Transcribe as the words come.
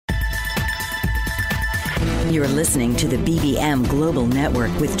You're listening to the BBM Global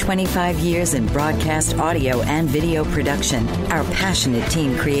Network with 25 years in broadcast audio and video production. Our passionate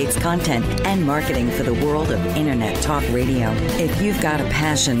team creates content and marketing for the world of Internet Talk Radio. If you've got a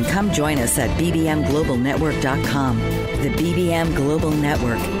passion, come join us at bbmglobalnetwork.com. The BBM Global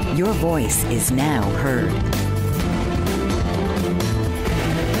Network. Your voice is now heard.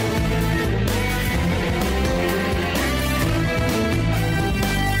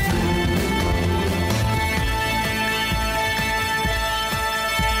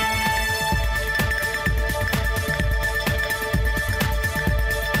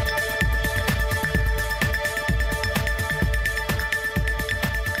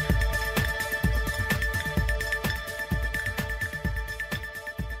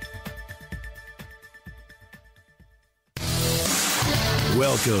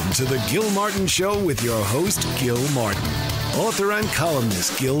 Welcome to the Gil Martin Show with your host, Gil Martin. Author and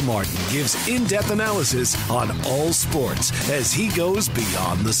columnist Gil Martin gives in-depth analysis on all sports as he goes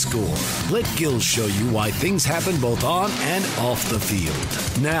beyond the score. Let Gil show you why things happen both on and off the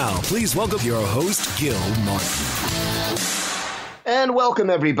field. Now, please welcome your host, Gil Martin. And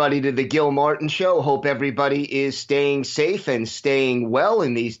welcome, everybody, to the Gil Martin Show. Hope everybody is staying safe and staying well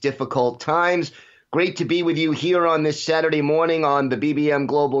in these difficult times. Great to be with you here on this Saturday morning on the BBM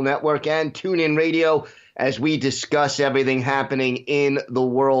Global Network and TuneIn Radio as we discuss everything happening in the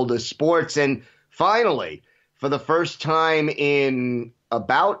world of sports. And finally, for the first time in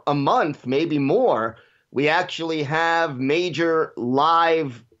about a month, maybe more, we actually have major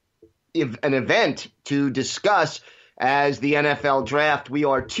live an event to discuss as the NFL draft. We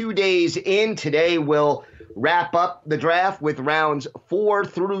are 2 days in. Today we'll wrap up the draft with rounds 4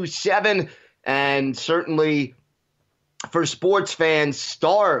 through 7. And certainly for sports fans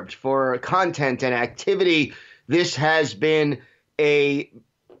starved for content and activity, this has been a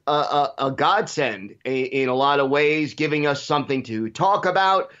godsend in a lot of ways, giving us something to talk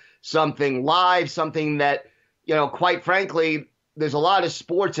about, something live, something that, you know, quite frankly, there's a lot of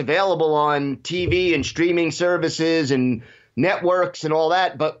sports available on TV and streaming services and networks and all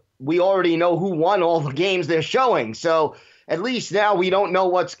that, but we already know who won all the games they're showing. So at least now we don't know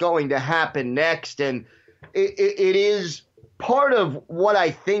what's going to happen next. And it is part of what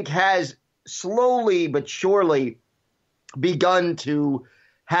I think has slowly but surely begun to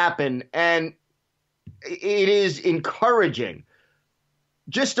happen. And it is encouraging.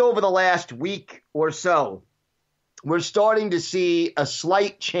 Just over the last week or so, we're starting to see a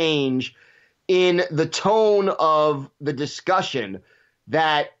slight change in the tone of the discussion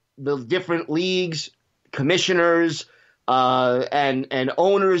that the different leagues, commissioners, and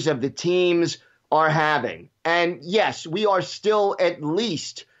owners of the teams are having. And yes, we are still at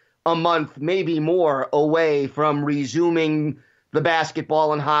least a month, maybe more, away from resuming the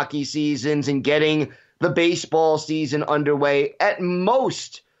basketball and hockey seasons and getting the baseball season underway. At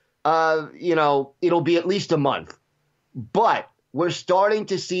most, it'll be at least a month. But we're starting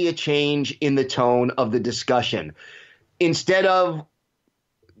to see a change in the tone of the discussion. Instead of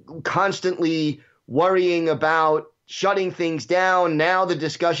constantly worrying about shutting things down, now the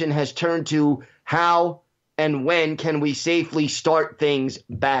discussion has turned to how and when can we safely start things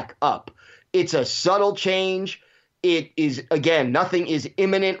back up. It's a subtle change. It is, again, nothing is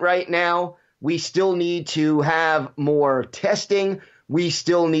imminent right now. We still need to have more testing. We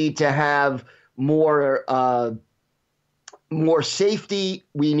still need to have more safety.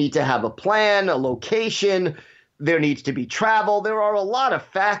 We need to have a plan, a location. There needs to be travel. There are a lot of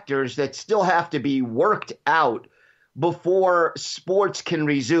factors that still have to be worked out before sports can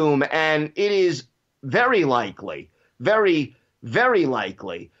resume. And it is very likely, very, very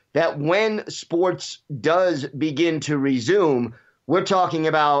likely that when sports does begin to resume, we're talking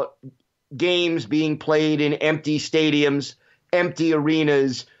about games being played in empty stadiums, empty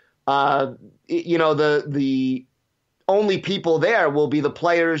arenas. The only people there will be the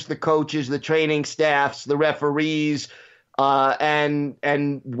players, the coaches, the training staffs, the referees,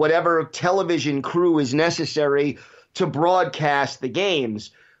 and whatever television crew is necessary to broadcast the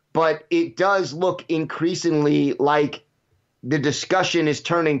games. But it does look increasingly like the discussion is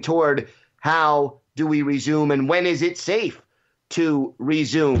turning toward how do we resume and when is it safe to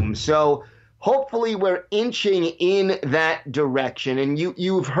resume. So hopefully we're inching in that direction. And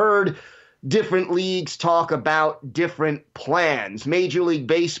you've heard different leagues talk about different plans. Major League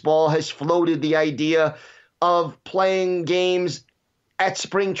Baseball has floated the idea of playing games at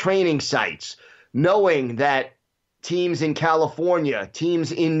spring training sites, knowing that teams in California,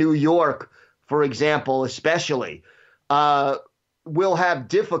 teams in New York, for example, especially, will have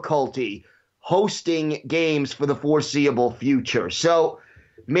difficulty hosting games for the foreseeable future. So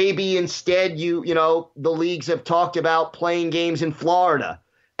Maybe instead the leagues have talked about playing games in Florida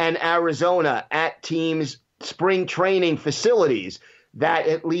and Arizona at teams' spring training facilities. That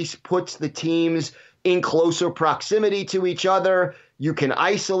at least puts the teams in closer proximity to each other. You can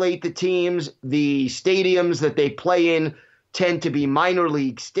isolate the teams. The stadiums that they play in tend to be minor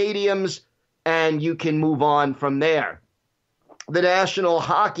league stadiums, and you can move on from there. The National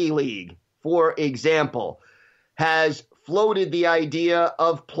Hockey League, for example, has floated the idea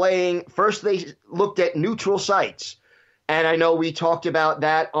of playing. First, they looked at neutral sites, and I know we talked about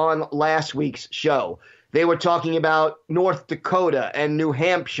that on last week's show. They were talking about North Dakota and New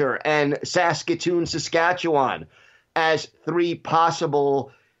Hampshire and Saskatoon, Saskatchewan as three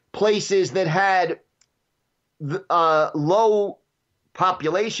possible places that had low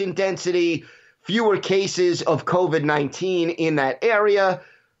population density, fewer cases of COVID-19 in that area,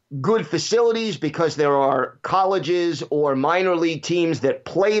 good facilities because there are colleges or minor league teams that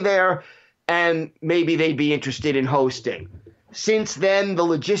play there, and maybe they'd be interested in hosting. Since then, the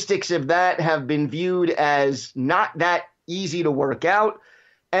logistics of that have been viewed as not that easy to work out.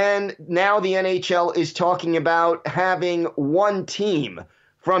 And now the NHL is talking about having one team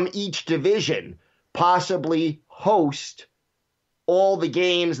from each division possibly host all the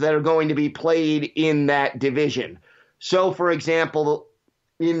games that are going to be played in that division. So, for example,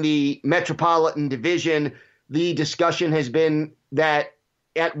 in the Metropolitan Division, the discussion has been that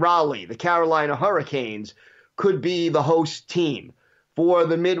at Raleigh, the Carolina Hurricanes could be the host team. For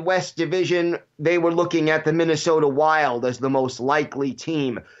the Midwest Division, they were looking at the Minnesota Wild as the most likely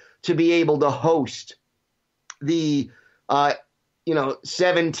team to be able to host the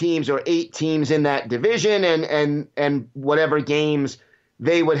 7 teams or 8 teams in that division and whatever games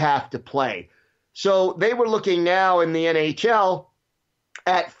they would have to play. So they were looking now in the NHL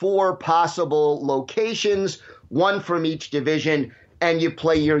at 4 possible locations, one from each division, and you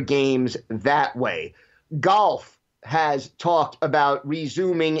play your games that way. Golf has talked about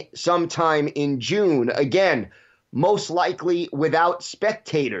resuming sometime in June. Again, most likely without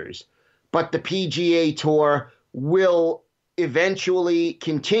spectators, but the PGA Tour will eventually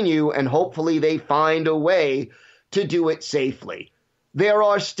continue, and hopefully they find a way to do it safely. There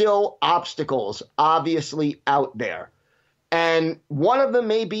are still obstacles, obviously, out there. And one of them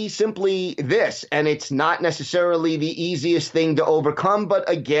may be simply this, and it's not necessarily the easiest thing to overcome, but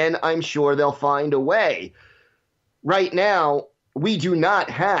again, I'm sure they'll find a way. Right now, we do not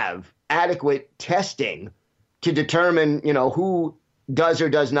have adequate testing to determine, who does or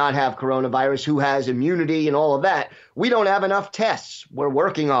does not have coronavirus, who has immunity and all of that. We don't have enough tests. We're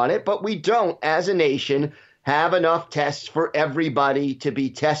working on it, but we don't, as a nation, have enough tests for everybody to be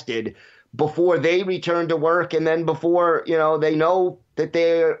tested before they return to work and then before, they know that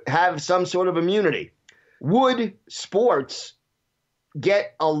they have some sort of immunity. Would sports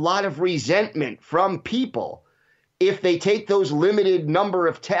get a lot of resentment from people if they take those limited number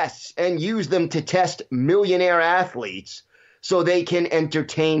of tests and use them to test millionaire athletes so they can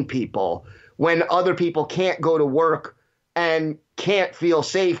entertain people when other people can't go to work and can't feel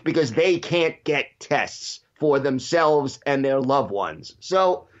safe because they can't get tests for themselves and their loved ones?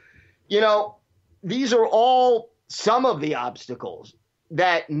 So, these are all some of the obstacles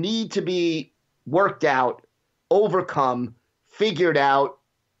that need to be worked out, overcome, figured out.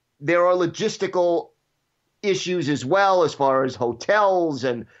 There are logistical issues as well, as far as hotels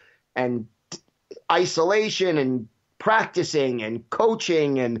and isolation and practicing and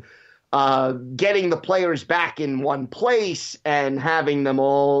coaching and getting the players back in one place and having them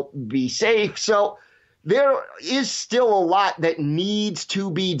all be safe. So there is still a lot that needs to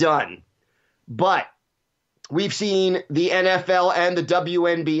be done. But we've seen the NFL and the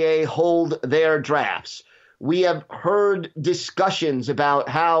WNBA hold their drafts. We have heard discussions about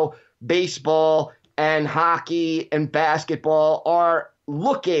how baseball and hockey and basketball are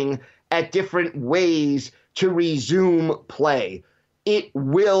looking at different ways to resume play. It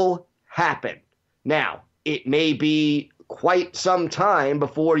will happen. Now, it may be quite some time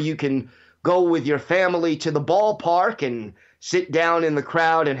before you can go with your family to the ballpark and sit down in the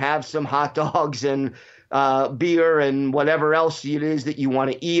crowd and have some hot dogs and beer and whatever else it is that you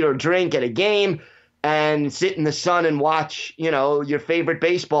want to eat or drink at a game and sit in the sun and watch, your favorite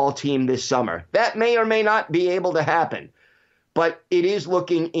baseball team this summer. That may or may not be able to happen, but it is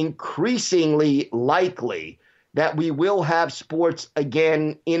looking increasingly likely that we will have sports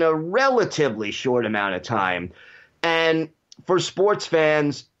again in a relatively short amount of time. And for sports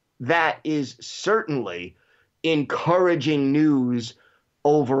fans, that is certainly encouraging news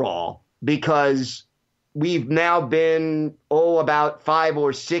overall, because we've now been, about 5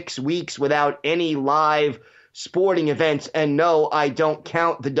 or 6 weeks without any live sporting events. And no, I don't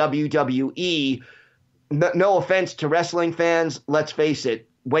count the WWE. No offense to wrestling fans. Let's face it.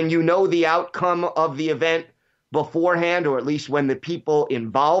 When you know the outcome of the event beforehand, or at least when the people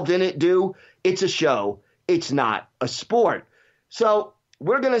involved in it do, it's a show. It's not a sport. So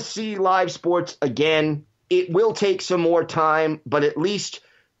we're going to see live sports again. It will take some more time, but at least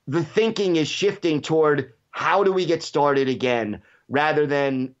the thinking is shifting toward how do we get started again rather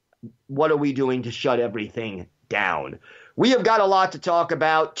than what are we doing to shut everything down. We have got a lot to talk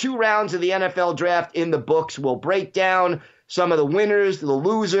about. 2 rounds of the NFL draft in the books. We'll break down some of the winners, the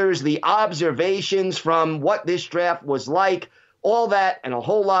losers, the observations from what this draft was like, all that and a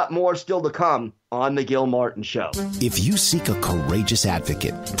whole lot more still to come on The Gil Martin Show. If you seek a courageous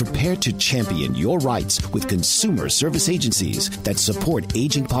advocate prepared to champion your rights with consumer service agencies that support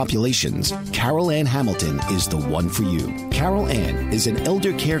aging populations, Carol Ann Hamilton is the one for you. Carol Ann is an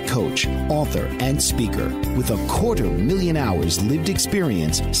elder care coach, author, and speaker with 250,000 hours lived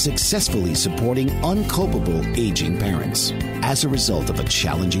experience successfully supporting uncopable aging parents. As a result of a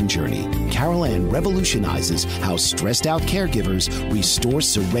challenging journey, Carol Ann revolutionizes how stressed out caregivers restore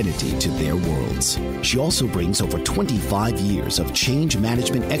serenity to their worlds. She also brings over 25 years of change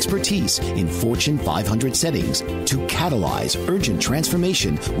management expertise in Fortune 500 settings to catalyze urgent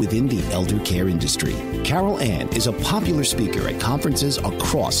transformation within the elder care industry. Carol Ann is a popular speaker at conferences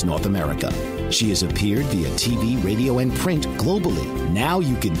across North America. She has appeared via TV, radio, and print globally. Now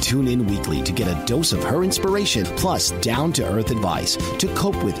you can tune in weekly to get a dose of her inspiration plus down-to-earth advice to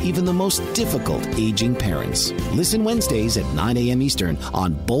cope with even the most difficult aging parents. Listen Wednesdays at 9 a.m. Eastern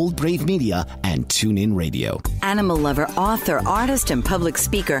on Bold Brave Media and TuneIn Radio. Animal lover, author, artist, and public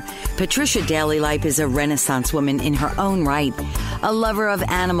speaker, Patricia Daly Lipe is a Renaissance woman in her own right. A lover of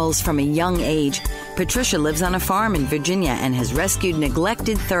animals from a young age, Patricia lives on a farm in Virginia and has rescued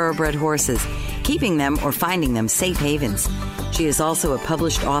neglected thoroughbred horses, keeping them or finding them safe havens. She is also a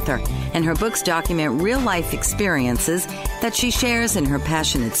published author, and her books document real-life experiences that she shares in her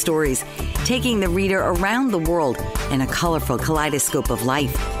passionate stories, taking the reader around the world in a colorful kaleidoscope of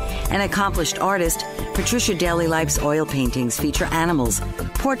life. An accomplished artist, Patricia Daly Lipe's oil paintings feature animals,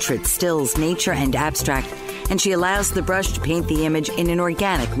 portraits, stills, nature, and abstract, and she allows the brush to paint the image in an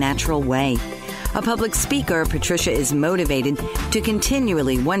organic, natural way. A public speaker, Patricia is motivated to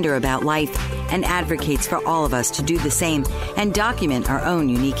continually wonder about life and advocates for all of us to do the same and document our own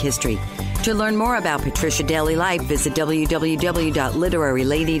unique history. To learn more about Patricia Daly Lipe, visit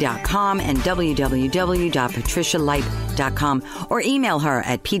www.literarylady.com and www.patricialipe.com or email her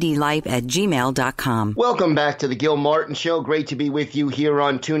at pdlipe@gmail.com. Welcome back to the Gil Martin Show. Great to be with you here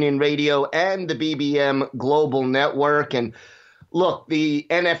on TuneIn Radio and the BBM Global Network. And look, the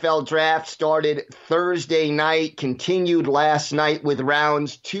NFL draft started Thursday night, continued last night with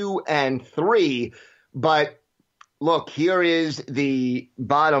rounds 2 and 3. But look, here is the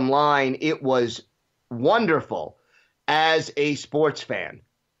bottom line. It was wonderful as a sports fan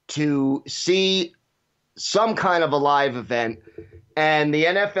to see some kind of a live event. And the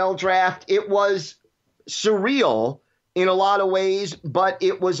NFL draft, it was surreal in a lot of ways, but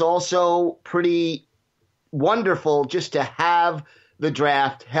it was also pretty wonderful just to have the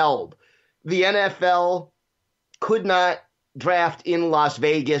draft held. The NFL could not draft in Las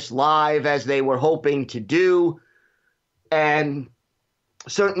Vegas live as they were hoping to do. And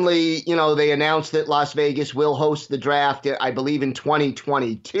certainly, you know, they announced that Las Vegas will host the draft, I believe, in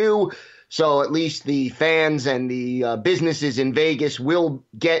 2022. So at least the fans and the businesses in Vegas will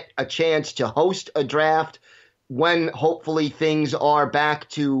get a chance to host a draft when hopefully things are back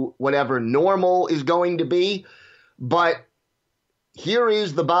to whatever normal is going to be. But here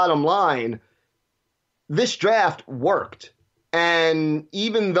is the bottom line. This draft worked. And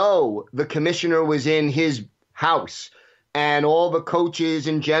even though the commissioner was in his house and all the coaches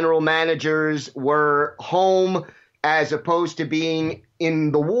and general managers were home as opposed to being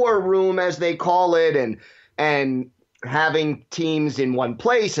in the war room, as they call it, and having teams in one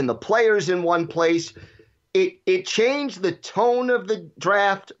place and the players in one place, it changed the tone of the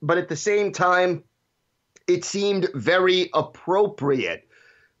draft, but at the same time, it seemed very appropriate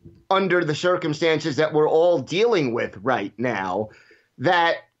under the circumstances that we're all dealing with right now.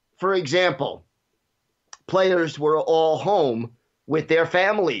 That, for example, players were all home with their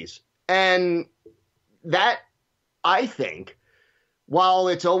families. And that, I think, while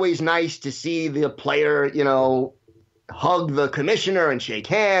it's always nice to see the player, you know, hug the commissioner and shake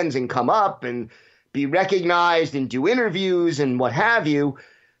hands and come up and be recognized and do interviews and what have you,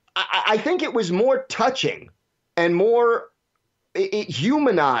 I think it was more touching and more, it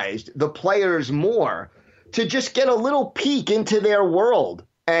humanized the players more to just get a little peek into their world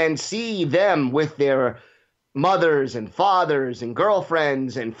and see them with their mothers and fathers and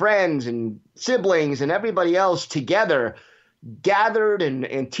girlfriends and friends and siblings and everybody else together, gathered and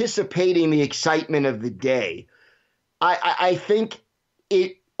anticipating the excitement of the day. I think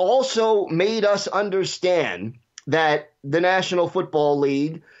it also made us understand that the National Football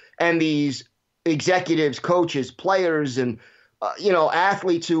League and these executives, coaches, players, and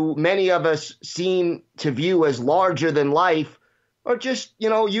athletes who many of us seem to view as larger than life are just,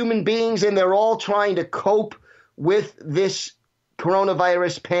 human beings, and they're all trying to cope with this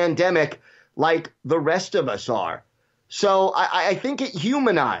coronavirus pandemic like the rest of us are. So I think it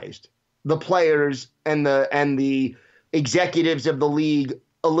humanized the players and the executives of the league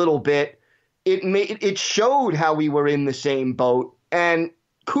a little bit. It showed how we were in the same boat, and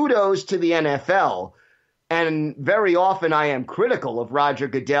kudos to the NFL. And very often I am critical of Roger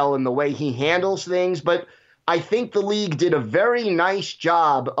Goodell and the way he handles things, but I think the league did a very nice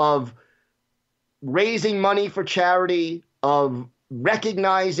job of raising money for charity, of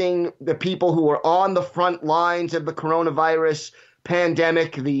recognizing the people who are on the front lines of the coronavirus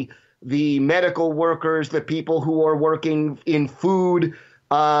pandemic, the medical workers, the people who are working in food,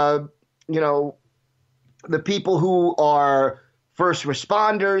 the people who are first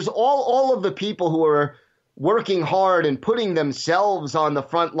responders, all of the people who are working hard and putting themselves on the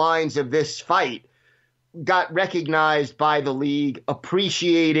front lines of this fight got recognized by the league,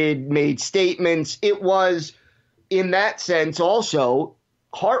 appreciated, made statements. It was, in that sense, also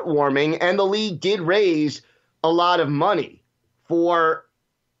heartwarming, and the league did raise a lot of money for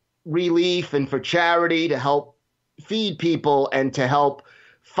relief and for charity to help feed people and to help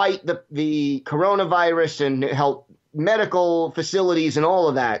fight the coronavirus and help medical facilities and all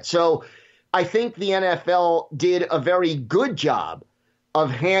of that. So I think the NFL did a very good job of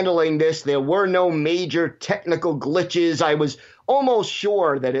handling this. There were no major technical glitches. I was almost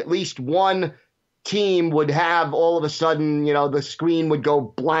sure that at least one team would have all of a sudden, the screen would go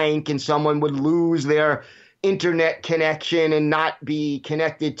blank and someone would lose their internet connection and not be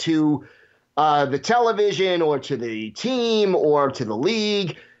connected to the television or to the team or to the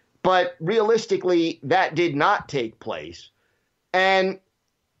league. But realistically, that did not take place. And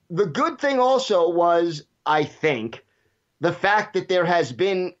the good thing also was, I think, the fact that there has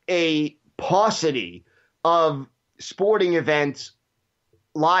been a paucity of sporting events,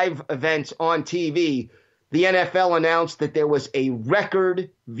 live events on TV. The NFL announced that there was a record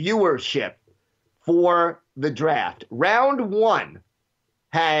viewership for the draft. Round one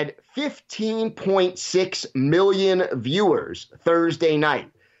had 15.6 million viewers Thursday night.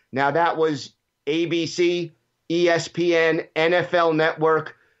 Now, that was ABC, ESPN, NFL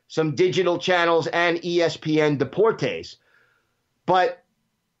Network, some digital channels, and ESPN Deportes. But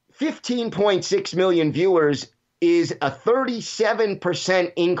 15.6 million viewers is a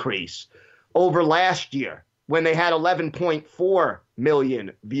 37% increase over last year when they had 11.4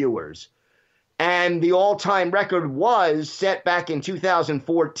 million viewers. And the all-time record was set back in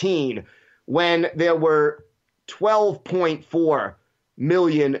 2014 when there were 12.4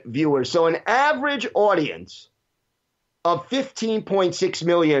 million viewers. So an average audience of 15.6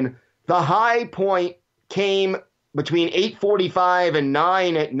 million. The high point came between 8:45 and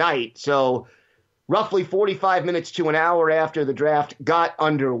 9 at night. So roughly 45 minutes to an hour after the draft got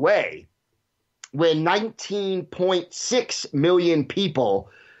underway, when 19.6 million people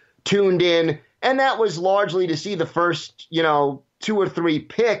tuned in. And that was largely to see the first, 2 or 3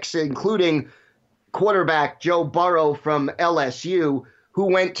 picks, including quarterback Joe Burrow from LSU, who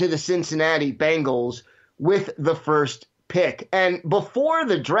went to the Cincinnati Bengals with the first pick. And before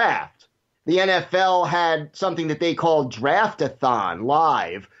the draft, the NFL had something that they called Draft-a-thon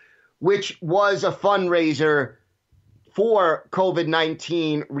Live, which was a fundraiser for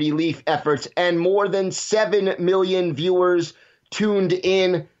COVID-19 relief efforts, and more than 7 million viewers tuned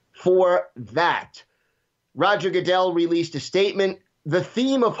in for that. Roger Goodell released a statement. The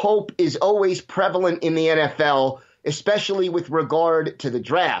theme of hope is always prevalent in the NFL, especially with regard to the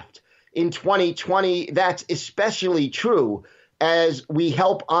draft. In 2020, that's especially true as we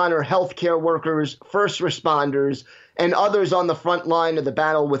help honor healthcare workers, first responders, and others on the front line of the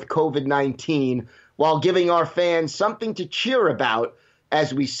battle with COVID-19, while giving our fans something to cheer about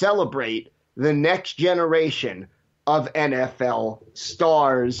as we celebrate the next generation of NFL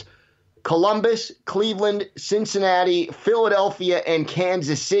stars. Columbus, Cleveland, Cincinnati, Philadelphia, and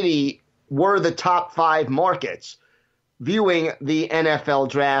Kansas City were the top 5 markets viewing the NFL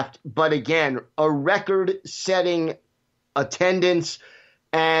draft. But again, a record-setting attendance,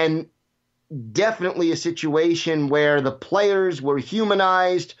 and definitely a situation where the players were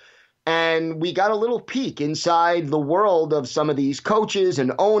humanized, and we got a little peek inside the world of some of these coaches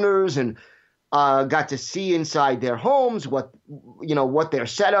and owners and got to see inside their homes, what their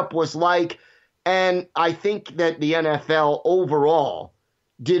setup was like. And I think that the NFL overall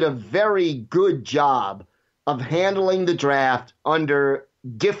did a very good job of handling the draft under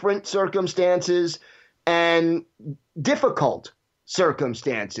different circumstances and difficult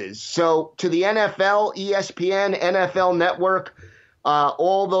circumstances. So to the NFL, ESPN, NFL Network,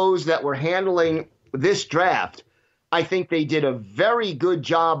 all those that were handling this draft, I think they did a very good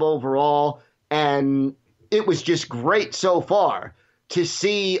job overall, and it was just great so far to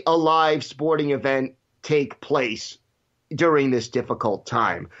see a live sporting event take place during this difficult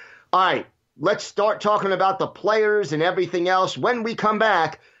time. All right, let's start talking about the players and everything else. When we come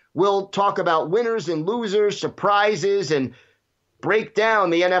back, we'll talk about winners and losers, surprises, and break down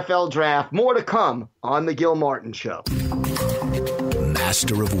the NFL draft. More to come on The Gil Martin Show.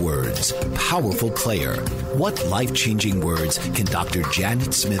 Master of words, powerful player. What life-changing words can Dr.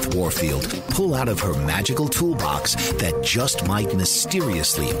 Janet Smith Warfield pull out of her magical toolbox that just might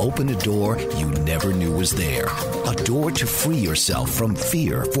mysteriously open a door you never knew was there? A door to free yourself from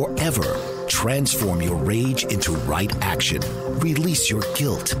fear forever. Transform your rage into right action. Release your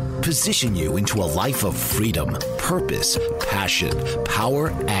guilt. Position you into a life of freedom, purpose, passion, power,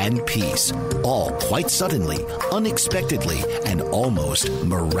 and peace. All quite suddenly, unexpectedly, and almost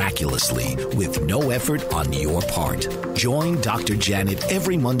miraculously with no effort on your part. Join Dr. Janet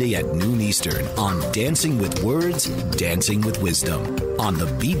every Monday at noon Eastern on Dancing with Words, Dancing with Wisdom on the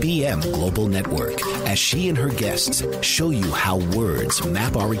BBM Global Network as she and her guests show you how words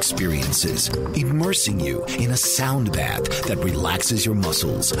map our experiences, immersing you in a sound bath that relaxes your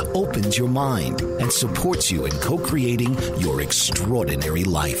muscles, opens your mind, and supports you in co-creating your extraordinary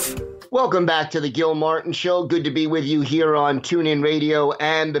life. Welcome back to the Gil Martin Show. Good to be with you here on TuneIn Radio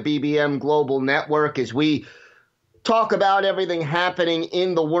and the BBM Global Network as we talk about everything happening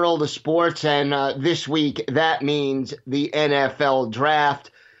in the world of sports. And this week, that means the NFL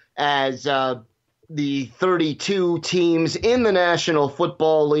draft, as the 32 teams in the National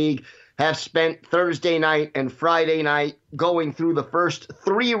Football League have spent Thursday night and Friday night going through the first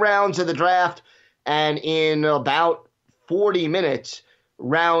 3 rounds of the draft. And in about 40 minutes,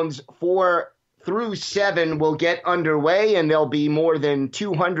 rounds 4 through 7 will get underway, and there'll be more than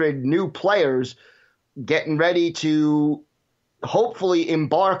 200 new players getting ready to hopefully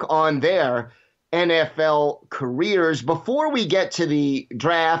embark on their NFL careers. Before we get to the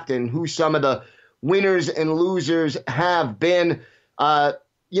draft and who some of the winners and losers have been,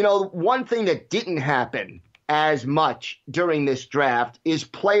 one thing that didn't happen as much during this draft is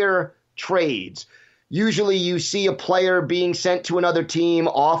player trades. Usually you see a player being sent to another team,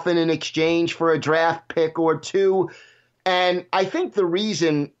 often in exchange for a draft pick or two. And I think the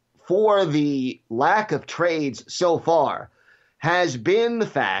reason for the lack of trades so far has been the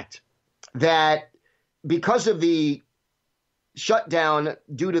fact that because of the shutdown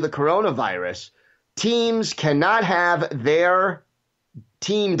due to the coronavirus, teams cannot have their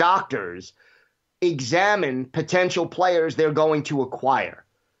team doctors examine potential players they're going to acquire.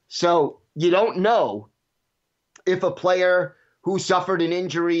 So you don't know if a player who suffered an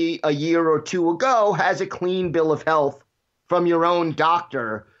injury a year or two ago has a clean bill of health from your own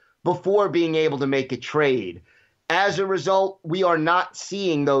doctor before being able to make a trade. As a result, we are not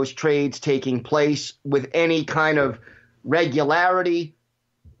seeing those trades taking place with any kind of regularity.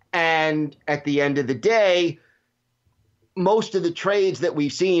 And at the end of the day, most of the trades that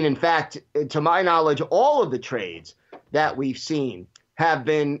we've seen, in fact, to my knowledge, all of the trades that we've seen have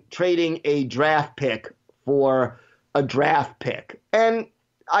been trading a draft pick for a draft pick. And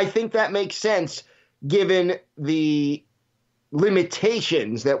I think that makes sense given the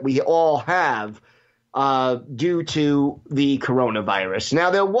limitations that we all have due to the coronavirus. Now,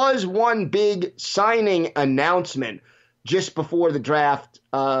 there was one big signing announcement just before the draft,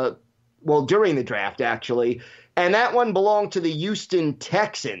 during the draft, actually, and that one belonged to the Houston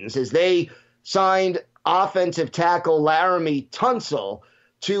Texans as they signed offensive tackle Laramie Tunsil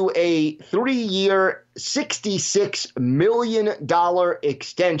to a 3-year, $66 million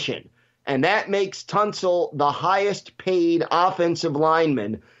extension. And that makes Tunsil the highest paid offensive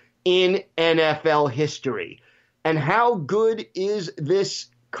lineman in NFL history. And how good is this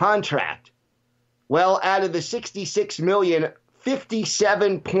contract? Well, out of the $66 million,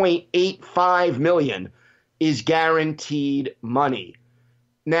 $57.85 million is guaranteed money.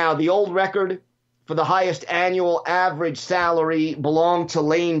 Now, the old record for the highest annual average salary belonged to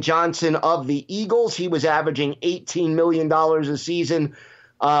Lane Johnson of the Eagles. He was averaging $18 million a season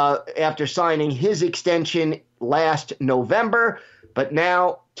after signing his extension last November. But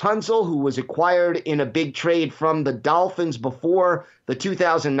now Tunsil, who was acquired in a big trade from the Dolphins before the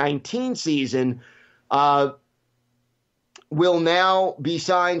 2019 season, will now be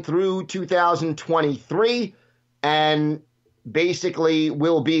signed through 2023 and basically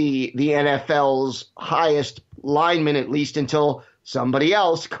will be the NFL's highest lineman, at least until somebody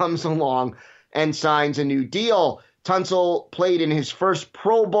else comes along and signs a new deal. Tunsil played in his first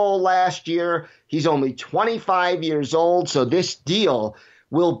Pro Bowl last year. He's only 25 years old, so this deal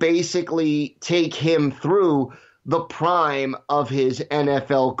will basically take him through the prime of his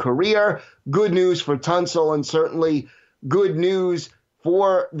NFL career. Good news for Tunsil, and certainly good news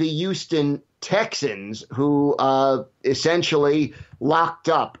for the Houston Texans, who essentially locked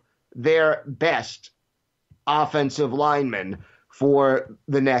up their best offensive lineman for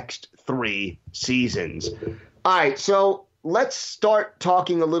the next 3 seasons. All right, so let's start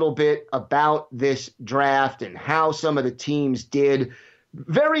talking a little bit about this draft and how some of the teams did.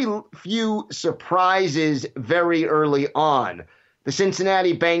 Very few surprises very early on. The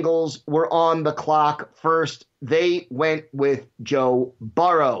Cincinnati Bengals were on the clock first. They went with Joe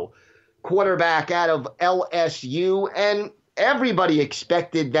Burrow, quarterback out of LSU, and everybody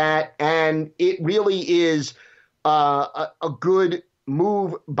expected that, and it really is a good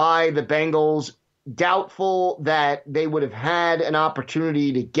move by the Bengals. Doubtful that they would have had an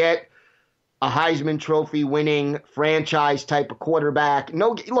opportunity to get a Heisman Trophy winning franchise type of quarterback.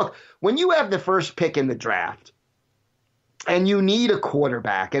 No, look, when you have the first pick in the draft and you need a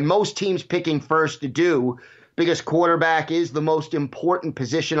quarterback, and most teams picking first to do, because quarterback is the most important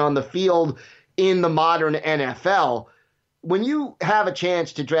position on the field in the modern NFL. When you have a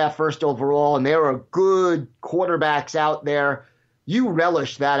chance to draft first overall and there are good quarterbacks out there, you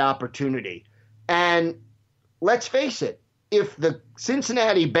relish that opportunity. And let's face it, if the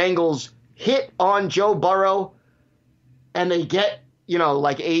Cincinnati Bengals hit on Joe Burrow and they get,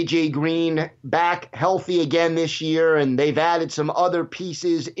 like A.J. Green back healthy again this year, and they've added some other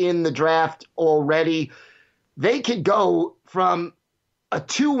pieces in the draft already, they could go from a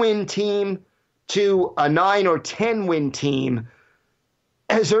 2-win team to a 9 or 10-win team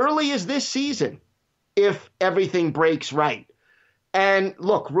as early as this season, if everything breaks right. And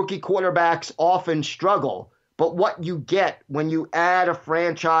look, rookie quarterbacks often struggle, but what you get when you add a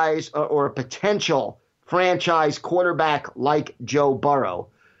franchise or a potential franchise quarterback like Joe Burrow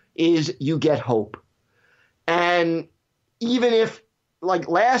is you get hope. And even if, like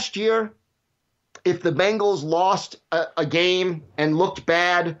last year, if the Bengals lost a game and looked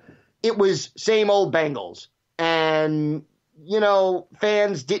bad, it was same old Bengals. And,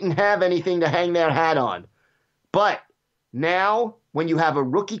 fans didn't have anything to hang their hat on. But now, when you have a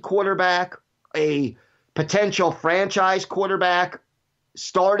rookie quarterback, a potential franchise quarterback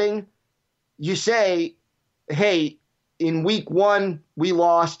starting, you say, hey, in week 1, we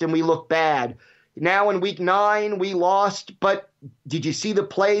lost and we look bad. Now in week 9, we lost, but did you see the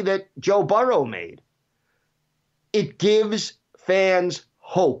play that Joe Burrow made? It gives fans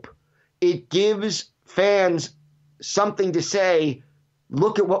hope. It gives fans something to say,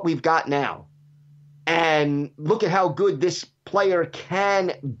 look at what we've got now. And look at how good this player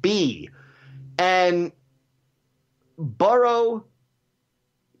can be. And Burrow,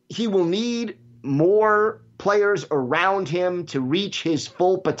 he will need more players around him to reach his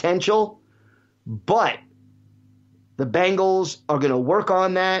full potential. But the Bengals are going to work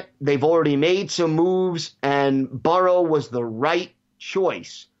on that. They've already made some moves, and Burrow was the right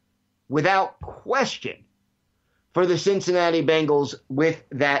choice, without question, for the Cincinnati Bengals with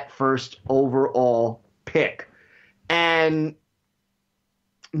that first overall pick. And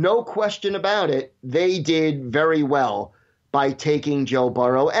no question about it, they did very well by taking Joe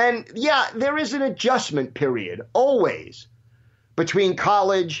Burrow. And yeah, there is an adjustment period, always, between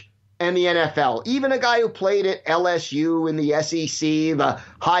college and the NFL. Even a guy who played at LSU in the SEC, the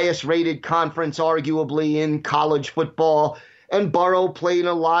highest rated conference arguably in college football, and Burrow played in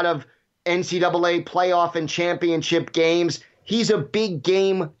a lot of NCAA playoff and championship games. He's a big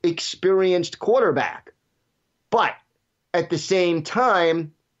game experienced quarterback. But at the same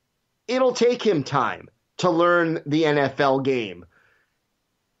time, it'll take him time to learn the NFL game.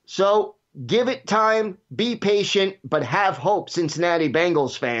 So give it time, be patient, but have hope, Cincinnati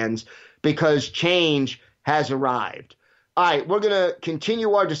Bengals fans, because change has arrived. All right, we're going to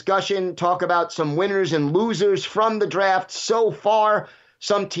continue our discussion, talk about some winners and losers from the draft so far.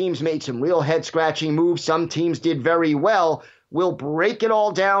 Some teams made some real head-scratching moves. Some teams did very well. We'll break it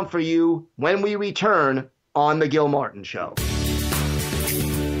all down for you when we return on The Gil Martin Show.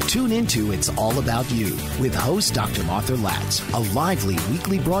 Tune into It's All About You with host Dr. Martha Latz, a lively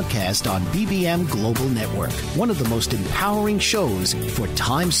weekly broadcast on BBM Global Network, one of the most empowering shows for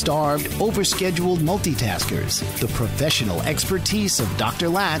time-starved, overscheduled multitaskers. The professional expertise of Dr.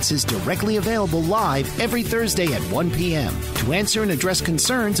 Latz is directly available live every Thursday at 1 p.m. to answer and address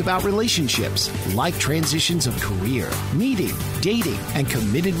concerns about relationships, life transitions of career, meeting, dating, and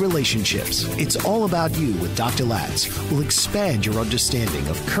committed relationships. It's All About You with Dr. Latz will expand your understanding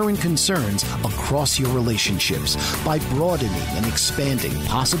of current concerns across your relationships by broadening and expanding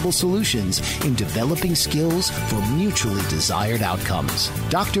possible solutions in developing skills for mutually desired outcomes.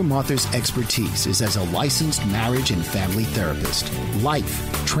 Dr. Martha's expertise is as a licensed marriage and family therapist,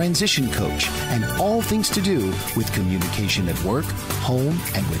 life, transition coach, and all things to do with communication at work, home,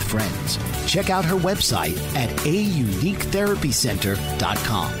 and with friends. Check out her website at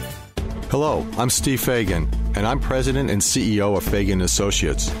auniquetherapycenter.com. Hello, I'm Steve Fagan, and I'm president and CEO of Fagan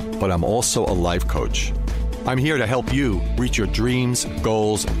Associates, but I'm also a life coach. I'm here to help you reach your dreams,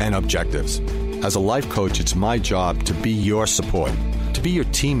 goals, and objectives. As a life coach, it's my job to be your support, to be your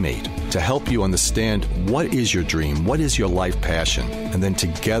teammate, to help you understand what is your dream, what is your life passion, and then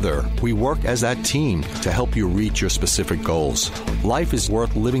together we work as that team to help you reach your specific goals. Life is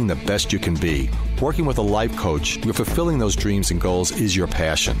worth living the best you can be. Working with a life coach, you're fulfilling those dreams and goals is your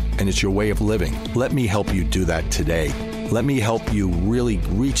passion, and it's your way of living. Let me help you do that today. Let me help you really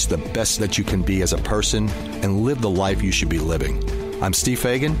reach the best that you can be as a person and live the life you should be living. I'm Steve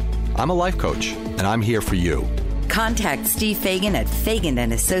Fagan. I'm a life coach, and I'm here for you. Contact Steve Fagan at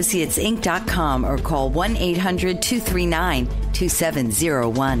FaganandAssociatesInc.com or call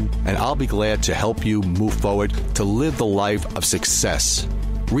 1-800-239-2701. And I'll be glad to help you move forward to live the life of success.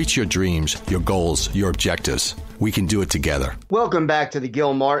 Reach your dreams, your goals, your objectives. We can do it together. Welcome back to the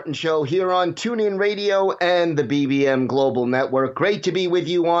Gil Martin Show here on TuneIn Radio and the BBM Global Network. Great to be with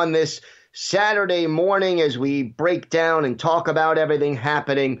you on this Saturday morning as we break down and talk about everything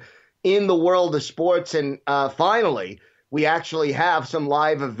happening in the world of sports. And finally, we actually have some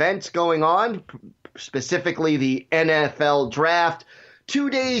live events going on, specifically the NFL Draft. 2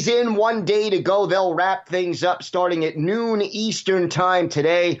 days in, 1 day to go. They'll wrap things up starting at noon Eastern time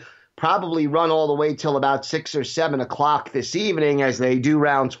today. Probably run all the way till about 6 or 7 o'clock this evening as they do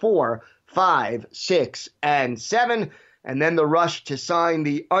rounds 4, 5, 6, and 7. And then the rush to sign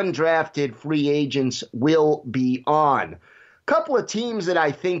the undrafted free agents will be on. Couple of teams that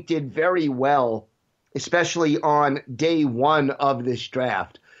I think did very well, especially on day one of this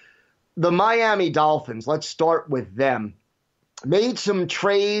draft. The Miami Dolphins, let's start with them. Made some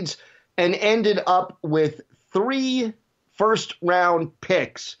trades and ended up with 3 first-round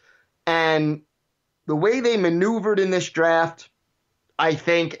picks. And the way they maneuvered in this draft, I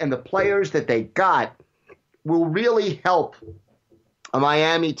think, and the players that they got will really help a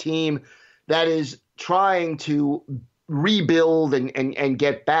Miami team that is trying to rebuild and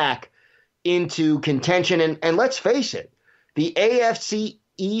get back into contention. And let's face it, the AFC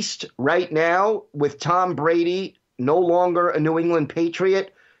East right now with Tom Brady no longer a New England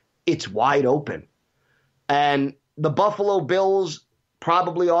Patriot, it's wide open. And the Buffalo Bills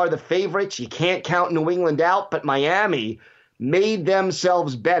probably are the favorites. You can't count New England out, but Miami made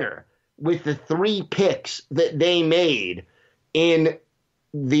themselves better with the 3 picks that they made in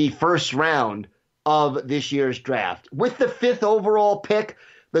the first round of this year's draft. With the 5th overall pick,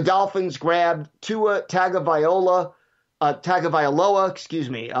 the Dolphins grabbed Tua Tagovailoa, of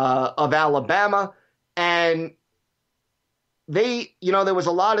Alabama, and they, there was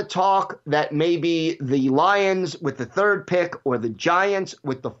a lot of talk that maybe the Lions with the 3rd pick or the Giants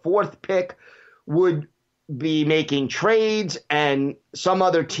with the 4th pick would be making trades and some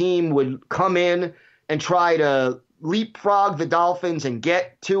other team would come in and try to leapfrog the Dolphins and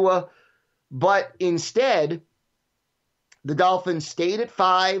get Tua. But instead, the Dolphins stayed at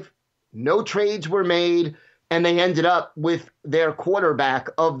 5, no trades were made, and they ended up with their quarterback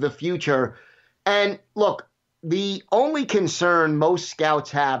of the future. And look, the only concern most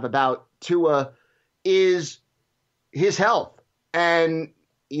scouts have about Tua is his health. And,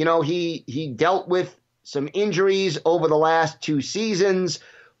 he dealt with some injuries over the last 2 seasons.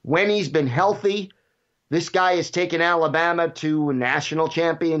 When he's been healthy, this guy has taken Alabama to a national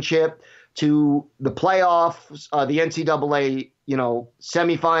championship, to the playoffs, the NCAA,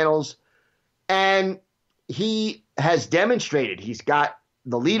 semifinals. And he has demonstrated he's got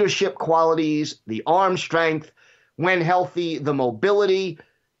the leadership qualities, the arm strength, when healthy, the mobility.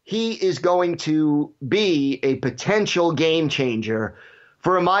 He is going to be a potential game changer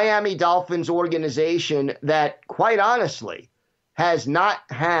for a Miami Dolphins organization that, quite honestly, has not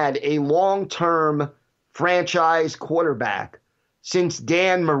had a long-term franchise quarterback since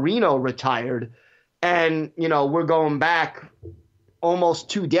Dan Marino retired. And, we're going back almost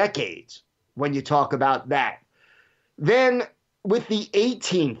 2 decades when you talk about that. Then with the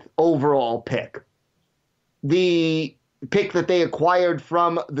 18th overall pick, the pick that they acquired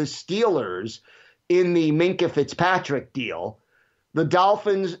from the Steelers in the Minkah Fitzpatrick deal, the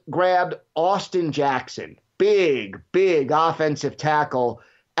Dolphins grabbed Austin Jackson, big offensive tackle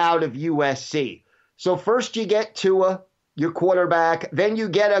out of USC. So first you get Tua, your quarterback, then you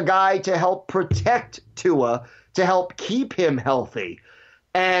get a guy to help protect Tua, to help keep him healthy.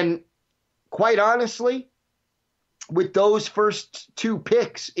 And quite honestly, with those first 2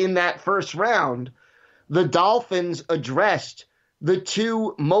 picks in that first round, the Dolphins addressed the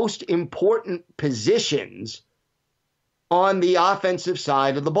 2 most important positions on the offensive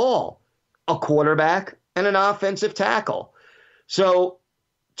side of the ball, a quarterback and an offensive tackle. So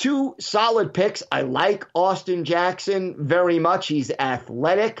 2 solid picks. I like Austin Jackson very much. He's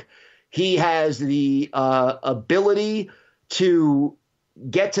athletic. He has the ability to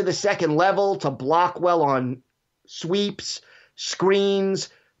get to the second level, to block well on sweeps, screens,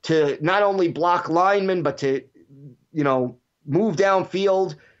 to not only block linemen, but to, move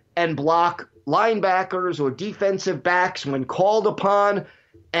downfield and block linebackers or defensive backs when called upon.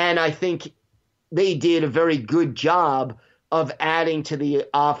 And I think they did a very good job of adding to the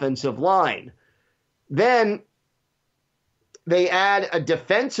offensive line. Then they add a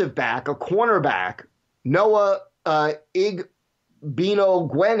defensive back, a cornerback, Noah Igbinoghene.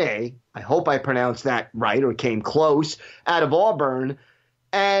 I hope I pronounced that right or came close, out of Auburn.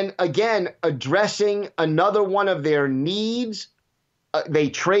 And again, addressing another one of their needs. They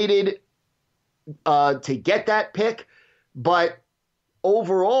traded to get that pick, but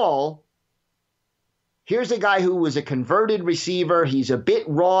overall, here's a guy who was a converted receiver. He's a bit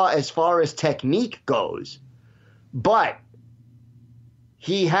raw as far as technique goes, but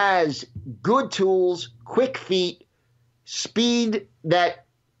he has good tools, quick feet, speed that,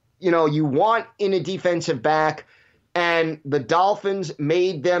 you want in a defensive back. And the Dolphins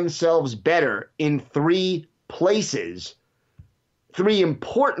made themselves better in 3 places, 3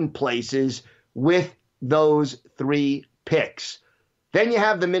 important places with those 3 picks. Then you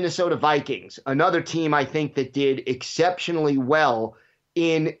have the Minnesota Vikings, another team I think that did exceptionally well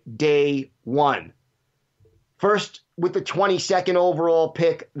in day 1. First, with the 22nd overall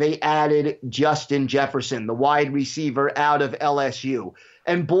pick, they added Justin Jefferson, the wide receiver out of LSU.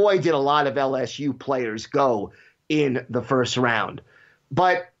 And boy, did a lot of LSU players go in the first round.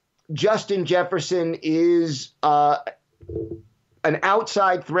 But Justin Jefferson is an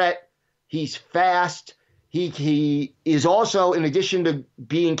outside threat. He's fast. He is also, in addition to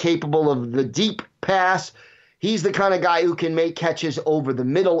being capable of the deep pass, he's the kind of guy who can make catches over the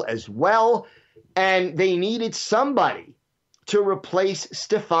middle as well. And they needed somebody to replace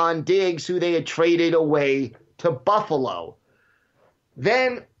Stephon Diggs, who they had traded away to Buffalo.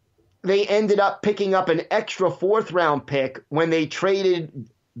 Then they ended up picking up an extra 4th-round pick when they traded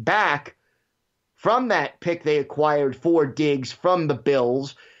back from that pick they acquired for Diggs from the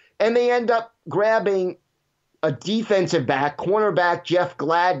Bills. And they end up grabbing a defensive back, cornerback Jeff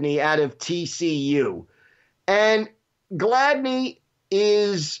Gladney out of TCU. And Gladney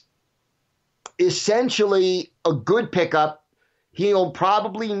is essentially a good pickup. He'll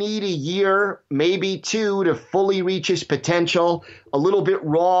probably need a year, maybe 2, to fully reach his potential. A little bit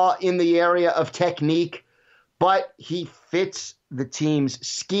raw in the area of technique, but he fits the team's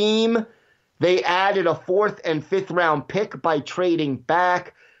scheme. They added a 4th and 5th round pick by trading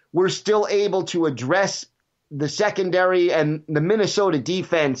back. We're still able to address the secondary and the Minnesota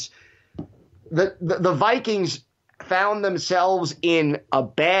defense. The Vikings found themselves in a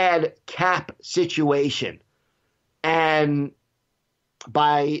bad cap situation. And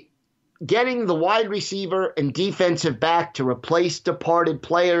by getting the wide receiver and defensive back to replace departed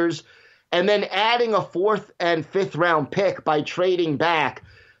players, and then adding a 4th and 5th round pick by trading back,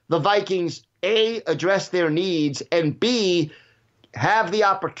 the Vikings, A, address their needs, and B, have the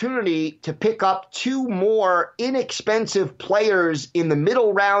opportunity to pick up 2 more inexpensive players in the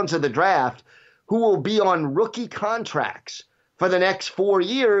middle rounds of the draft who will be on rookie contracts for the next 4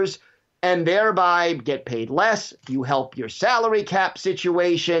 years, and thereby get paid less. You help your salary cap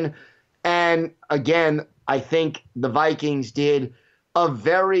situation. And again, I think the Vikings did a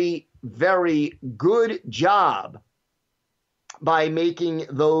very, very good job by making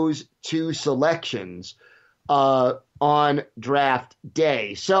those 2 selections on draft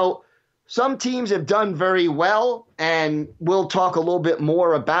day. So some teams have done very well, and we'll talk a little bit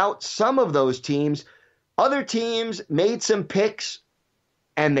more about some of those teams. Other teams made some picks,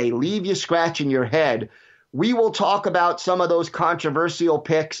 and they leave you scratching your head We will talk about some of those controversial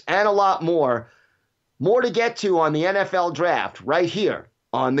picks and a lot more. More to get to on the NFL Draft right here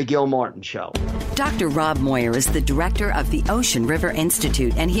on The Gil Martin Show. Dr. Rob Moyer is the director of the Ocean River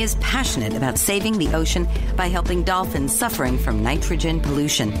Institute, and he is passionate about saving the ocean by helping dolphins suffering from nitrogen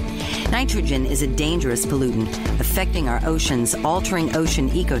pollution. Nitrogen is a dangerous pollutant affecting our oceans, altering ocean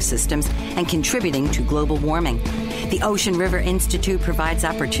ecosystems, and contributing to global warming. The Ocean River Institute provides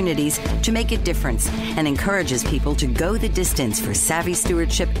opportunities to make a difference and encourages people to go the distance for savvy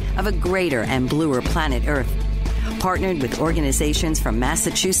stewardship of a greater and bluer planet Earth. Partnered with organizations from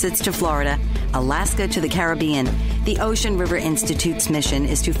Massachusetts to Florida, Alaska to the Caribbean, the Ocean River Institute's mission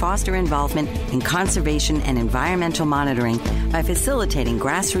is to foster involvement in conservation and environmental monitoring by facilitating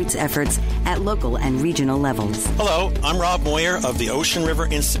grassroots efforts at local and regional levels. Hello, I'm Rob Moyer of the Ocean River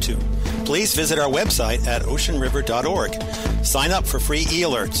Institute. Please visit our website at oceanriver.org. Sign up for free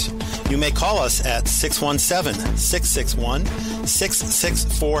e-alerts. You may call us at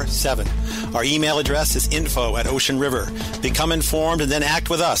 617-661-6647. Our email address is info@oceanriver. Become informed and then act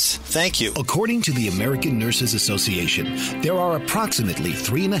with us. Thank you. According to the American Nurses Association, there are approximately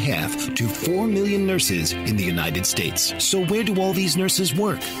 3.5 to 4 million nurses in the United States. So where do all these nurses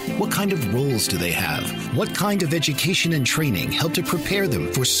work? What kind of roles do they have? What kind of education and training help to prepare them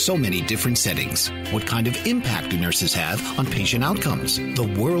for so many different settings? What kind of impact do nurses have on patient outcomes?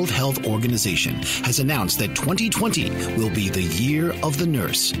 The World Health Organization has announced that 2020 will be the year of the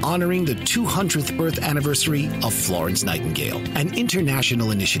nurse, honoring the 200th birth anniversary of Florence Nightingale. An international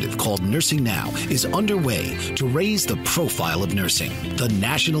initiative called Nursing Now is underway to raise the profile of nursing. The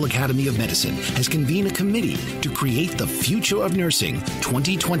National Academy of Medicine has convened a committee to create the Future of Nursing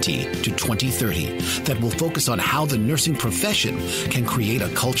 2020 to 2030 that will focus on how the nursing profession can create a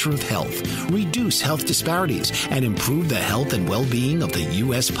culture of health, reduce health disparities, and improve the health and well-being of the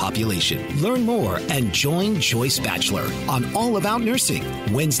U.S. population. Learn more and join Joyce Batchelor on All About Nursing,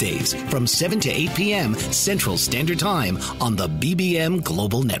 Wednesdays from 7 to 8 p.m. Central Standard Time on the BBM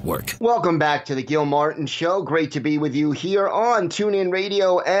Global Network. Welcome back to the Gil Martin Show. Great to be with you here on TuneIn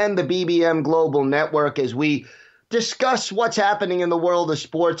Radio and the BBM Global Network as we discuss what's happening in the world of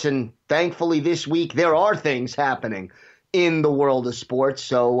sports. And thankfully this week there are things happening in the world of sports.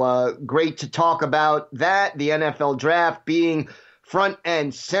 So great to talk about that. The NFL Draft being front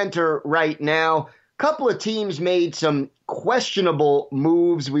and center right now. A couple of teams made some questionable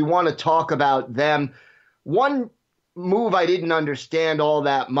moves. We want to talk about them. One move I didn't understand all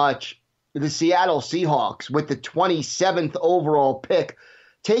that much, the Seattle Seahawks with the 27th overall pick,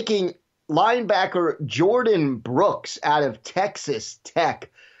 taking linebacker Jordan Brooks out of Texas Tech.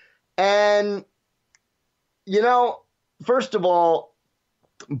 And, you know, first of all,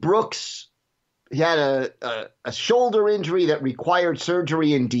 Brooks, he had a shoulder injury that required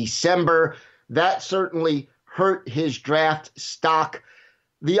surgery in December. That certainly hurt his draft stock.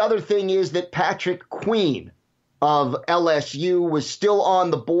 The other thing is that Patrick Queen of LSU was still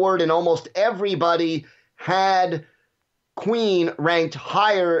on the board, and almost everybody had Queen ranked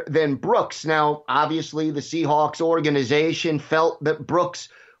higher than Brooks. Now, obviously, the Seahawks organization felt that Brooks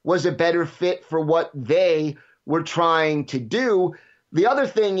was a better fit for what they were trying to do. The other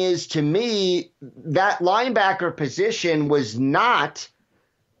thing is, to me, that linebacker position was not,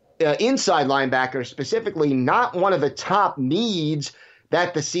 inside linebacker specifically, not one of the top needs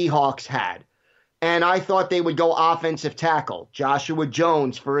that the Seahawks had. And I thought they would go offensive tackle. Joshua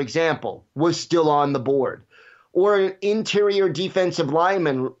Jones, for example, was still on the board. Or an interior defensive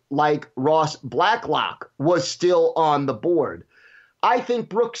lineman like Ross Blacklock was still on the board. I think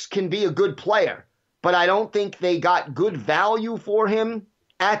Brooks can be a good player, but I don't think they got good value for him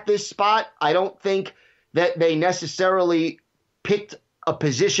at this spot. I don't think that they necessarily picked a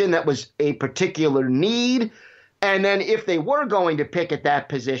position that was a particular need. And then if they were going to pick at that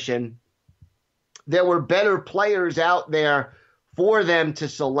position, there were better players out there for them to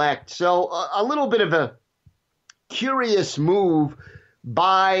select. So a little bit of a curious move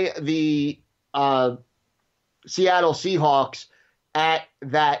by the Seattle Seahawks at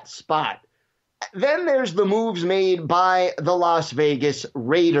that spot. Then there's the moves made by the Las Vegas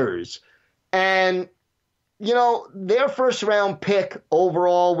Raiders. And, you know, their first round pick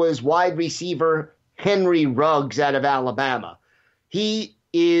overall was wide receiver Henry Ruggs out of Alabama. He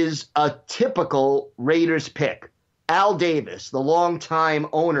is a typical Raiders pick. Al Davis, the longtime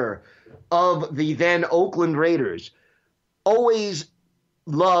owner of the then Oakland Raiders, always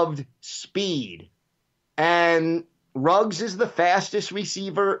loved speed. And Ruggs is the fastest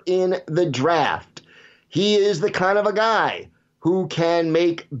receiver in the draft. He is the kind of a guy who can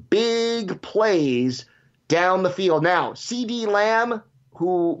make big plays down the field. Now, CeeDee Lamb,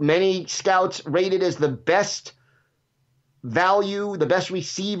 who many scouts rated as the best value, the best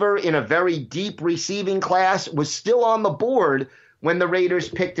receiver in a very deep receiving class, was still on the board when the Raiders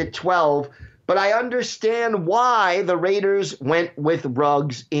picked at 12. But I understand why the Raiders went with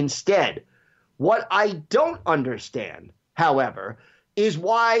Ruggs instead. What I don't understand, however, is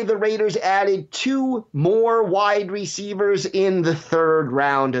why the Raiders added 2 more wide receivers in the 3rd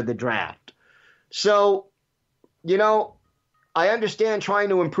round of the draft. So, I understand trying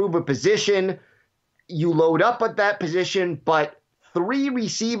to improve a position. You load up at that position, but 3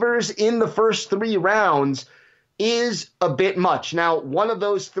 receivers in the first 3 rounds is a bit much. Now, one of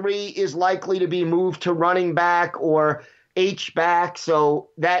those 3 is likely to be moved to running back or H-back, so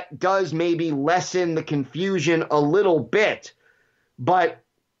that does maybe lessen the confusion a little bit. But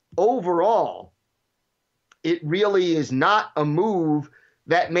overall, it really is not a move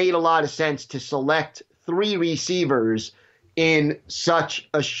that made a lot of sense to select 3 receivers in such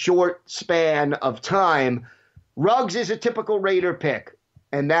a short span of time. Ruggs is a typical Raider pick,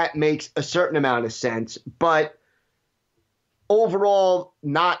 and that makes a certain amount of sense, but overall,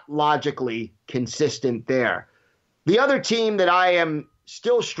 not logically consistent there. The other team that I am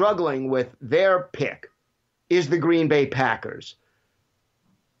still struggling with their pick is the Green Bay Packers.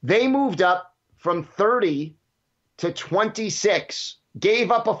 They moved up from 30 to 26,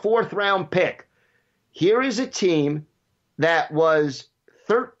 gave up a 4th-round pick. Here is a team that was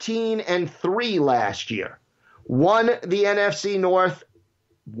 13-3 last year, won the NFC North,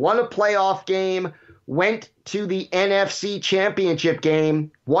 won a playoff game, went to the NFC Championship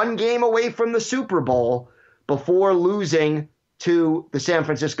game, 1 game away from the Super Bowl before losing to the San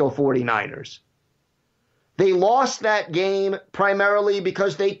Francisco 49ers. They lost that game primarily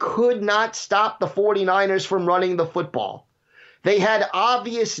because they could not stop the 49ers from running the football. They had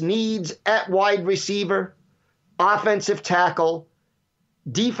obvious needs at wide receiver, offensive tackle,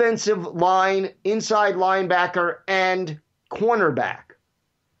 defensive line, inside linebacker, and cornerback.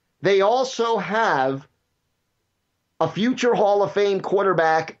 They also have a future Hall of Fame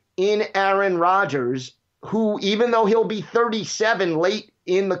quarterback in Aaron Rodgers, who, even though he'll be 37 late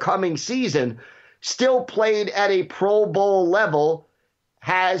in the coming season, still played at a Pro Bowl level,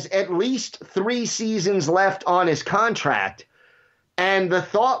 has at least 3 seasons left on his contract. And the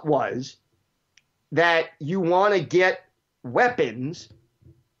thought was that you want to get weapons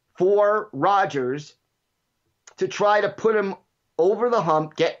for Rodgers to try to put him over the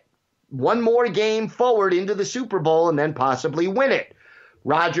hump, get 1 more game forward into the Super Bowl, and then possibly win it.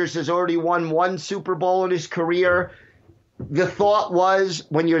 Rodgers has already won 1 Super Bowl in his career. The thought was,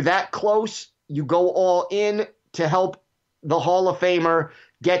 when you're that close, you go all in to help the Hall of Famer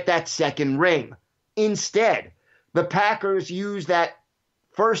get that 2nd ring. Instead, the Packers used that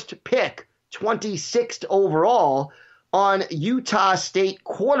first pick, 26th overall, on Utah State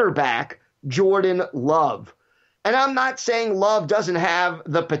quarterback Jordan Love. And I'm not saying Love doesn't have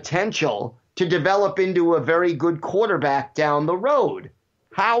the potential to develop into a very good quarterback down the road.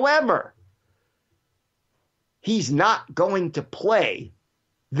 However, he's not going to play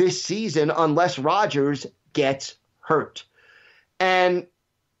this season unless Rodgers gets hurt. And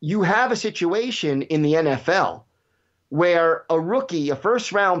you have a situation in the NFL where a rookie, a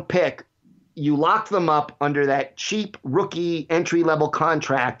 1st-round pick, you lock them up under that cheap rookie entry-level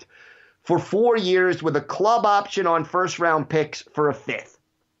contract for 4 years with a club option on 1st-round picks for a 5th.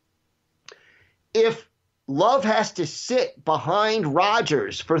 If Love has to sit behind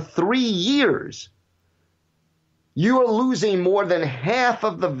Rodgers for 3 years, you are losing more than half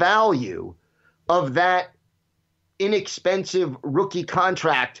of the value of that inexpensive rookie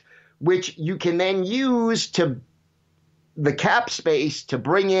contract, which you can then use to the cap space to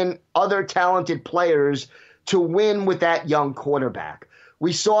bring in other talented players to win with that young quarterback.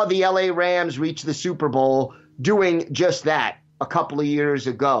 We saw the LA Rams reach the Super Bowl doing just that a couple of years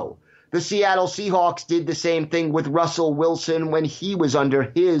ago. The Seattle Seahawks did the same thing with Russell Wilson when he was under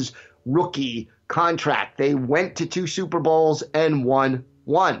his rookie contract. They went to 2 Super Bowls and won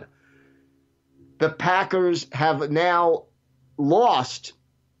 1. The Packers have now lost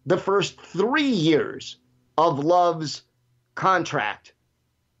the first 3 years of Love's contract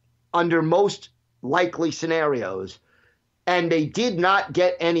under most likely scenarios, and they did not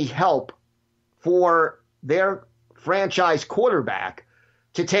get any help for their franchise quarterback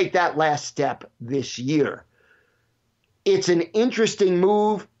to take that last step this year. It's an interesting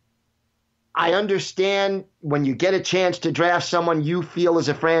move. I understand when you get a chance to draft someone you feel is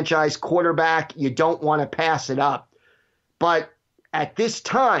a franchise quarterback, you don't want to pass it up. But at this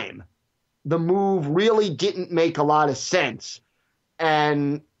time, the move really didn't make a lot of sense.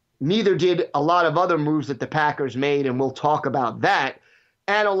 And neither did a lot of other moves that the Packers made, and we'll talk about that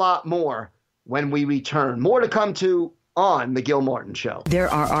and a lot more when we return. More to come to on The Gil Martin Show. There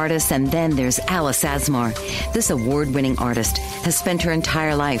are artists, and then there's Alice Asmar. This award-winning artist has spent her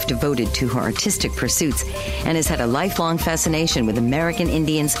entire life devoted to her artistic pursuits and has had a lifelong fascination with American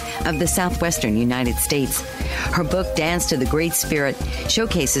Indians of the southwestern United States. Her book, Dance to the Great Spirit,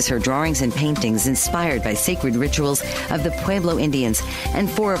 showcases her drawings and paintings inspired by sacred rituals of the Pueblo Indians,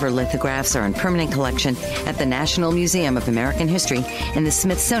 and 4 of her lithographs are in permanent collection at the National Museum of American History and the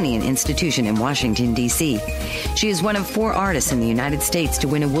Smithsonian Institution in Washington, D.C. She is one of 4 artists in the United States to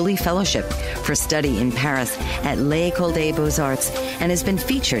win a Woolley Fellowship for study in Paris at L'École des Beaux-Arts and has been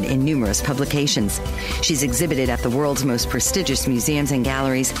featured in numerous publications. She's exhibited at the world's most prestigious museums and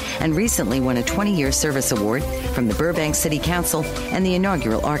galleries and recently won a 20-year service award from the Burbank City Council and the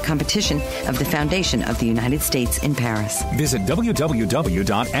inaugural art competition of the Foundation of the United States in Paris. Visit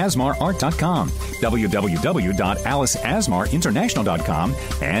www.asmarart.com, www.aliceasmarinternational.com,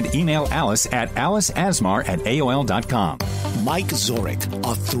 and email Alice at aliceasmar@aol.com. Mike Zorich,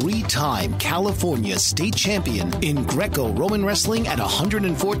 a 3-time California state champion in Greco-Roman wrestling at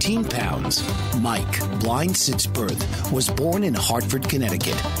 114 pounds. Mike, blind since birth, was born in Hartford,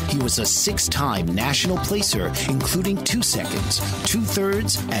 Connecticut. He was a 6-time national placer, including 2 seconds, 2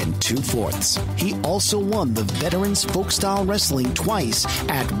 thirds, and 2 fourths. He also won the Veterans Folk-Style Wrestling twice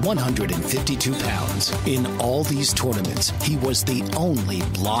at 152 pounds. In all these tournaments, he was the only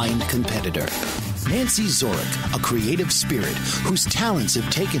blind competitor. Nancy Zorich, a creative spirit whose talents have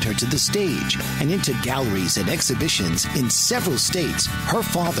taken her to the stage and into galleries and exhibitions in several states. Her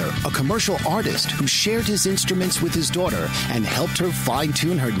father, a commercial artist who shared his instruments with his daughter and helped her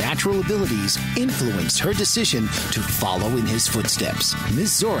fine-tune her natural abilities, influenced her decision to follow in his footsteps.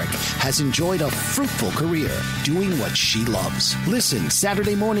 Ms. Zorich has enjoyed a fruitful career doing what she loves. Listen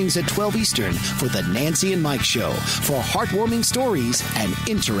Saturday mornings at 12 Eastern for The Nancy and Mike Show for heartwarming stories and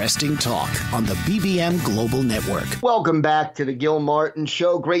interesting talk on the BBM Global Network. Welcome back to the Gil Martin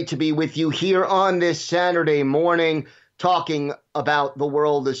Show. Great to be with you here on this Saturday morning talking about the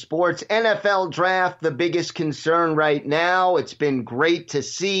world of sports. NFL draft, the biggest concern right now. It's been great to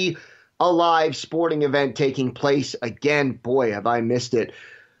see a live sporting event taking place again. Boy, have I missed it.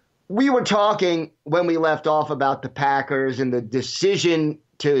 We were talking when we left off about the Packers and the decision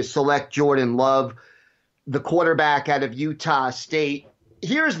to select Jordan Love, the quarterback out of Utah State.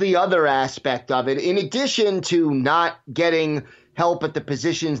 Here's the other aspect of it. In addition to not getting help at the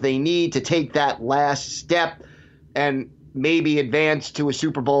positions they need to take that last step and maybe advance to a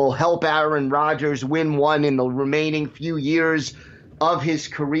Super Bowl, help Aaron Rodgers win one in the remaining few years of his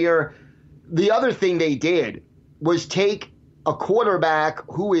career, the other thing they did was take a quarterback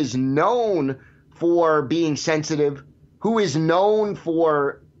who is known for being sensitive, who is known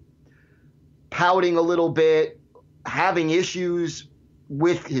for pouting a little bit, having issues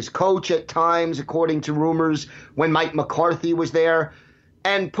with his coach at times, according to rumors, when Mike McCarthy was there,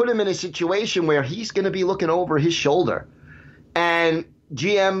 and put him in a situation where he's going to be looking over his shoulder. And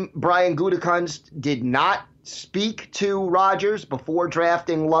GM Brian Gutekunst did not speak to Rodgers before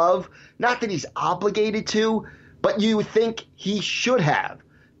drafting Love. Not that he's obligated to, but you think he should have,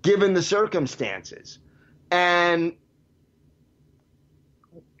 given the circumstances. And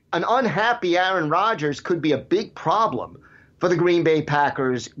an unhappy Aaron Rodgers could be a big problem for the Green Bay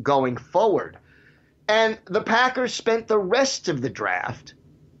Packers going forward. And the Packers spent the rest of the draft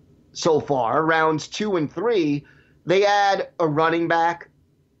so far, rounds 2 and 3, they add a running back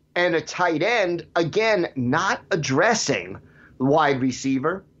and a tight end, again, not addressing wide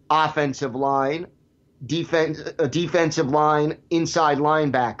receiver, offensive line, defensive line, inside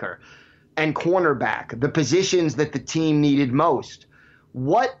linebacker, and cornerback, the positions that the team needed most.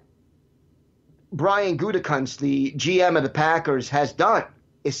 What Brian Gutekunst, the GM of the Packers, has done,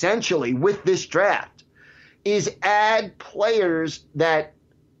 essentially, with this draft, is add players that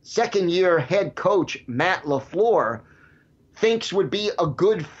second-year head coach Matt LaFleur thinks would be a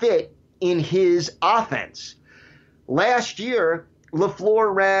good fit in his offense. Last year,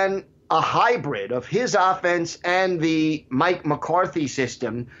 LaFleur ran a hybrid of his offense and the Mike McCarthy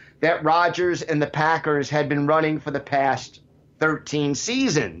system that Rodgers and the Packers had been running for the past 13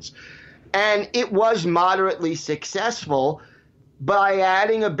 seasons. And it was moderately successful by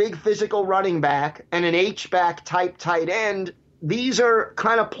adding a big physical running back and an H-back type tight end. These are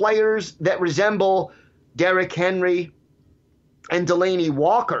kind of players that resemble Derrick Henry and Delaney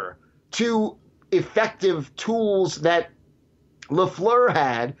Walker, two effective tools that LaFleur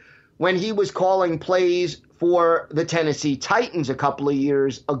had when he was calling plays for the Tennessee Titans a couple of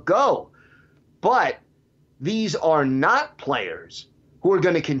years ago. But these are not players who are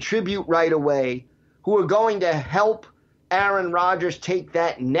going to contribute right away, who are going to help Aaron Rodgers take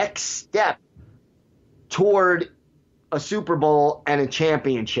that next step toward a Super Bowl and a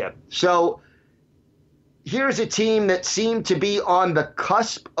championship. So here's a team that seemed to be on the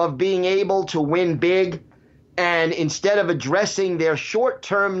cusp of being able to win big, and instead of addressing their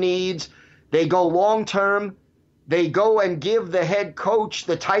short-term needs, they go long-term. They go and give the head coach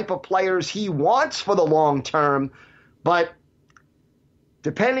the type of players he wants for the long term. But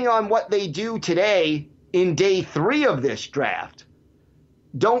depending on what they do today in day 3 of this draft,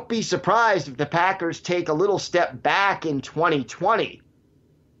 don't be surprised if the Packers take a little step back in 2020.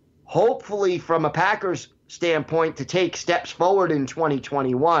 Hopefully, from a Packers standpoint, to take steps forward in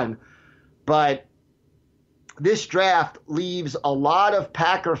 2021. But this draft leaves a lot of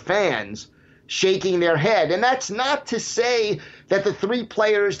Packer fans shaking their head. And that's not to say that the 3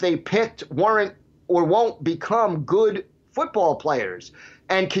 players they picked weren't or won't become good football players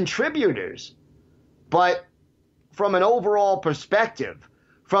and contributors. But from an overall perspective,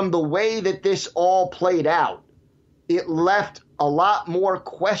 from the way that this all played out, it left a lot more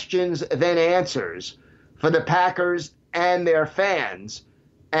questions than answers for the Packers and their fans.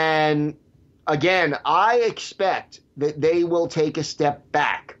 And again, I expect that they will take a step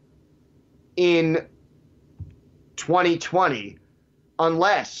back in 2020,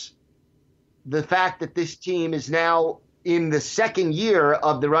 unless the fact that this team is now in the second year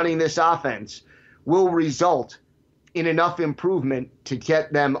of the running this offense will result in enough improvement to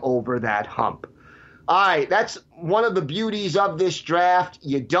get them over that hump. All right, that's one of the beauties of this draft.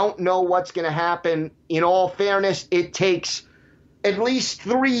 You don't know what's going to happen. In all fairness, it takes at least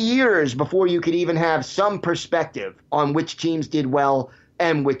 3 years before you could even have some perspective on which teams did well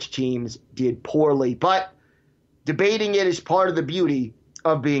and which teams did poorly. But debating it is part of the beauty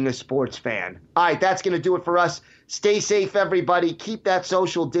of being a sports fan. All right, that's going to do it for us. Stay safe, everybody. Keep that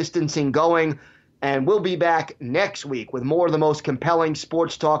social distancing going. And we'll be back next week with more of the most compelling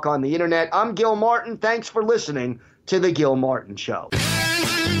sports talk on the internet. I'm Gil Martin. Thanks for listening to The Gil Martin Show.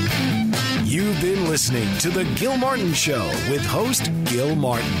 You've been listening to The Gil Martin Show with host Gil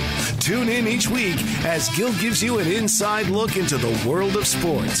Martin. Tune in each week as Gil gives you an inside look into the world of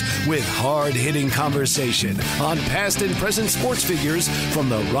sports with hard-hitting conversation on past and present sports figures from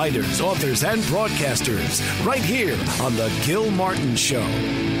the writers, authors, and broadcasters right here on The Gil Martin Show.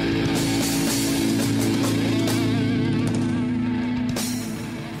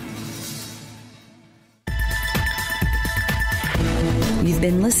 You've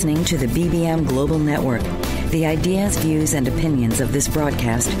been listening to the BBM Global Network. The ideas, views, and opinions of this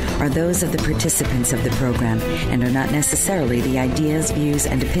broadcast are those of the participants of the program and are not necessarily the ideas, views,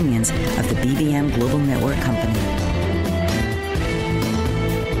 and opinions of the BBM Global Network Company.